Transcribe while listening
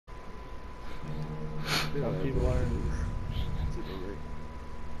Some people learn.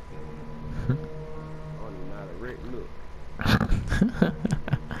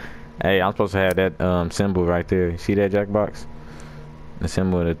 Hey, I'm supposed to have that symbol right there. See that Jackbox? The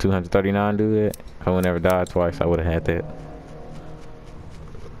symbol of the 239 do that. If I would never died twice, I would have had that.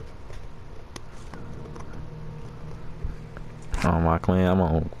 On my clan, I'm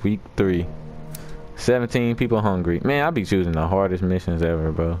on week 3. 17 people hungry. Man, I be choosing the hardest missions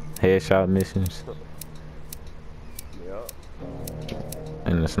ever, bro. Headshot missions. Yep.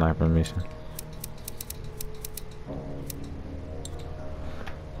 And the sniper mission.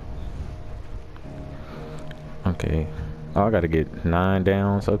 Okay. Oh, I gotta get 9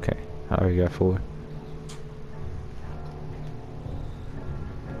 downs. Okay. I already got 4.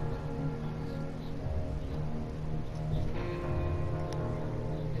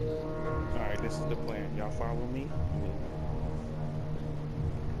 Alright, this is the plan. Y'all follow me?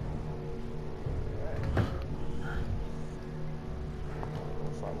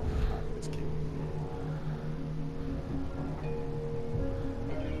 Follow me. Alright, let's kill.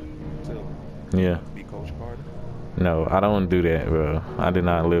 Yeah. Be Coach Carter. No, I don't do that, bro. I did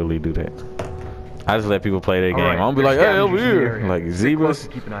not literally do that. I just let people play their game. Right, I don't be like, hey, over here. area. Like, Stay zebras. close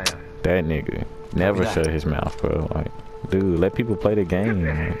and keep an eye out. That nigga never shut his mouth, bro. Like, dude, let people play the game,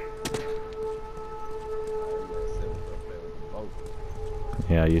 man.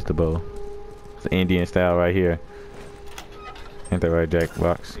 Yeah, I used the bow. It's Indian style right here. Ain't that right,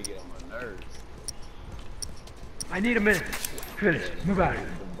 Jackbox? I need a minute. Finish. Move out. I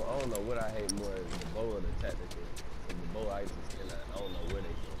don't know what I hate more, is the bow or the tactical. The bow I just cannot, I don't know where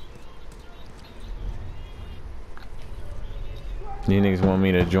they go. You niggas want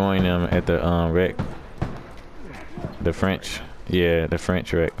me to join them at the wreck? The French? Yeah, the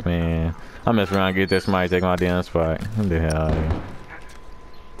French wreck, man. I mess around and get that somebody take my damn spot. What the hell out of here?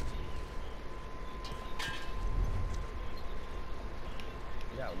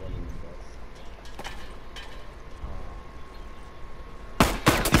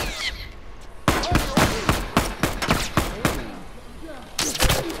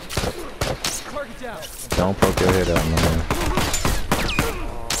 Don't poke your head out, man.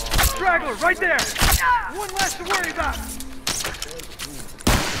 Straggler, right there! One less to worry about!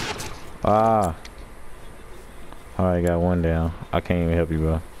 Ah. Alright, got 1 down. I can't even help you,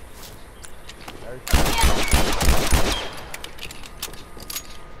 bro.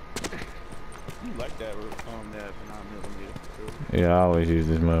 You like that 9mm? Yeah, I always use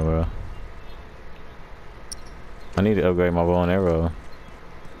this mode, bro. I need to upgrade my bow and arrow.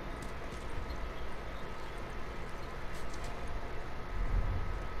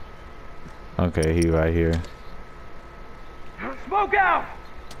 Okay, he right here. Smoke out!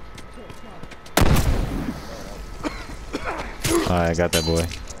 Alright, got that boy.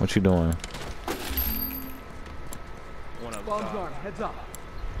 What you doing? Bombs armed, heads up.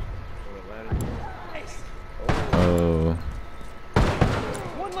 Oh.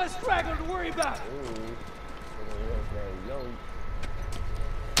 One less straggler to worry about.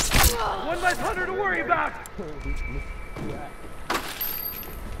 One less hunter to worry about.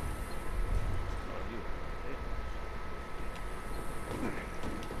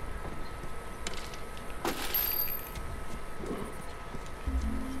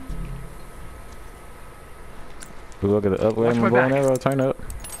 We look at the upgrade my bow and arrow, turn up.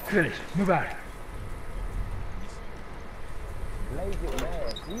 Finish. Move out.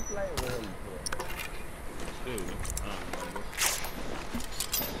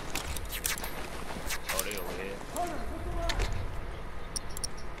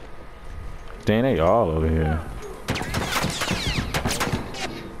 Dang, they all over here.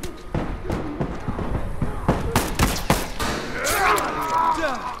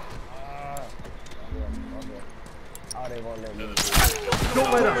 Don't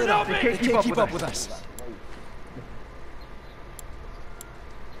let up. They can't keep up with us.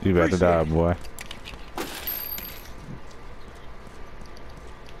 You about to die, boy.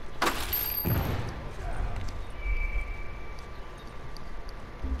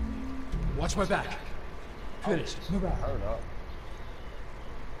 Watch my back. Finished. Move out. Hold up.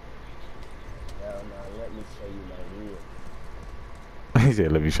 Hell no, let me show you my real. He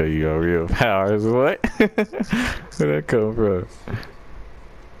said, let me show you your real powers. What? Where'd that come from?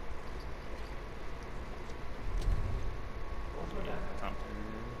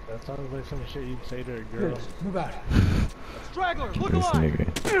 That sounds like some shit you'd say to a girl. Move out. Straggler, look This alive.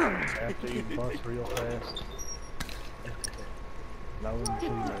 nigga. After you bust real fast. Now let me show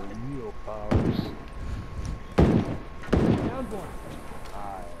you your real powers. Down boy.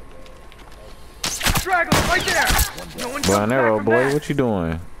 Straggler, right there. No one Boy and comes back arrow, from boy, that. what you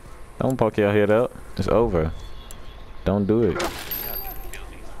doing? Don't poke your head up. It's over. Don't do it.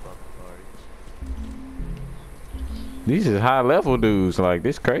 These is high level dudes. Like,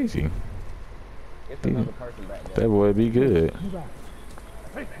 this crazy. It's another person back there. That boy be good.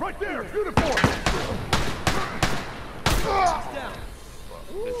 Hey, right there! Uniform!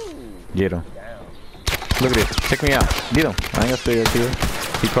 Get him. Down. Look at this. Check me out. Get him. I ain't gonna stay up here.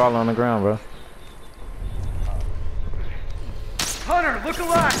 He crawling on the ground, bro. Hunter, look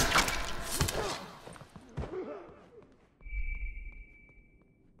alive!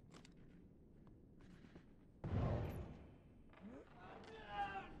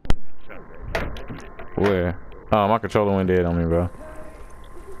 Where? Oh, my controller went dead on me, bro.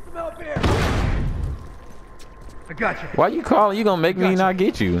 Come out here! I got you. Why you calling? You gonna make me not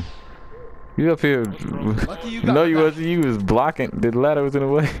get you? You up here? Lucky you got No, you back. wasn't. You was blocking. The ladder was in the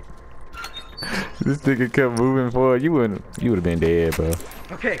way. This nigga kept moving forward. You wouldn't. You would have been dead, bro.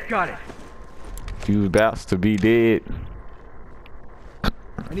 Okay, got it. You was about to be dead.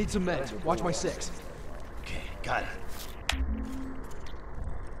 I need some meds. Watch my 6. Okay, got it.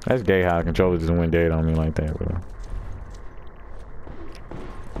 That's gay how a controller just went dead on me like that, bro.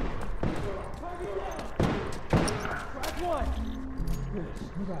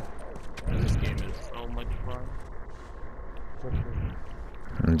 This game is so much fun.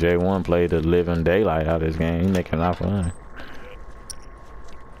 And J1 played the living daylight out of this game. He making it out fun.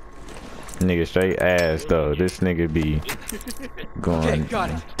 Nigga straight ass though. This nigga be going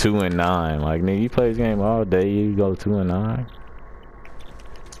 2 and 9. Like nigga, you play this game all day. You go 2 and 9.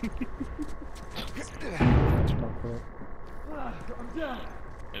 I'm down.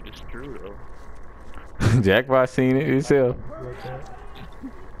 It is true though. Jackpot seen it himself.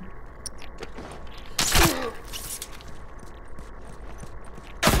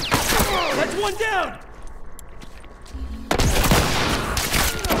 That's one down!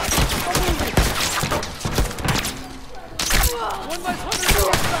 One less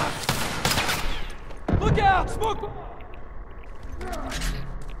hunter! Look out! Smoke!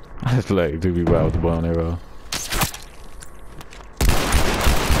 I just like 2 people out with the bow and arrow.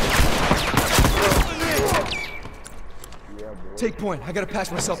 Take point. I gotta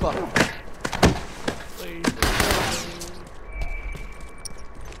patch myself up.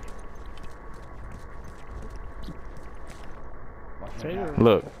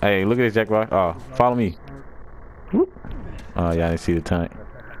 Look, hey, look at this jackpot. Oh, follow me. Whoop. Oh, y'all didn't see the tank.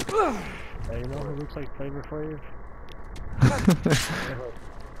 Hey, you know who looks like Flavor Flav?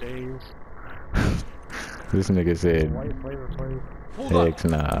 Days. This nigga said, White Flavor Flav. Hold on. X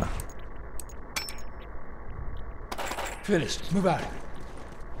nah. Finished. Move out.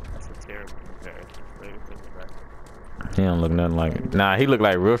 That's a terrible comparison. He don't look nothing like it. Nah, he look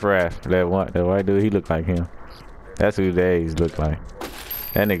like Riff Raff. That white dude, he look like him. That's who Days look like.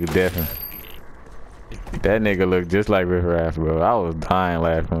 That nigga definitely. That nigga look just like Riff Raff, bro. I was dying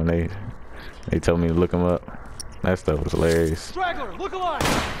laughing when they told me to look him up. That stuff was hilarious. Straggler, look alive!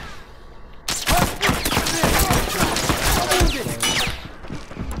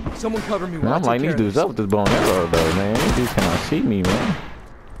 Someone cover me. Man, I'm like, these dudes up with this bow and arrow though, man. These dudes cannot see me, man.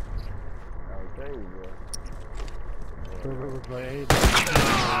 Flavor was like, hey,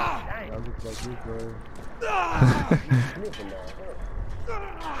 I look like you, bro.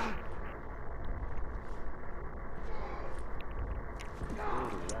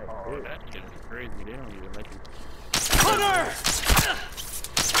 Oh, that shit is crazy. They don't even like it. Hunter!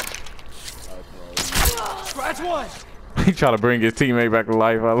 Scratch one! He trying to bring his teammate back to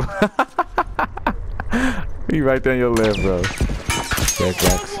life. He right there on your left, bro.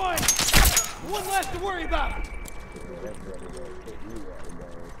 One less to worry about!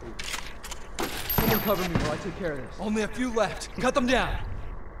 Someone cover me while I take care of this. Only a few left. Cut them down.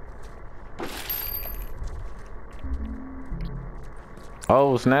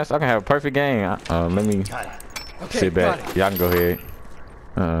 Oh, snaps! I can have a perfect game. Let me Okay, sit back. Y'all can go ahead.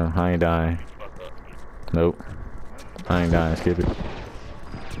 I ain't dying. Nope. I ain't dying. Skip it.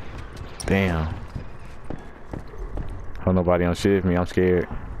 Damn. Hope nobody on shit me. I'm scared.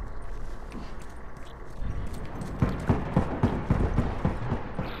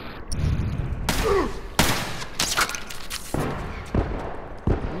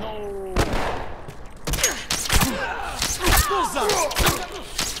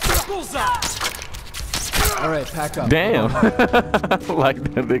 All right, pack up. Damn. Like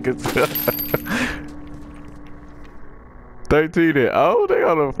that nigga. 13 and oh, they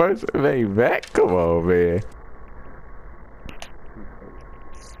on the first they back. Come on, man.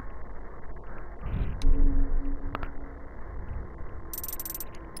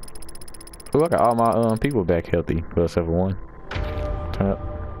 Ooh, I got all my people back healthy, except for one. Turn up.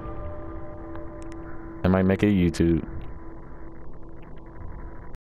 might make it YouTube.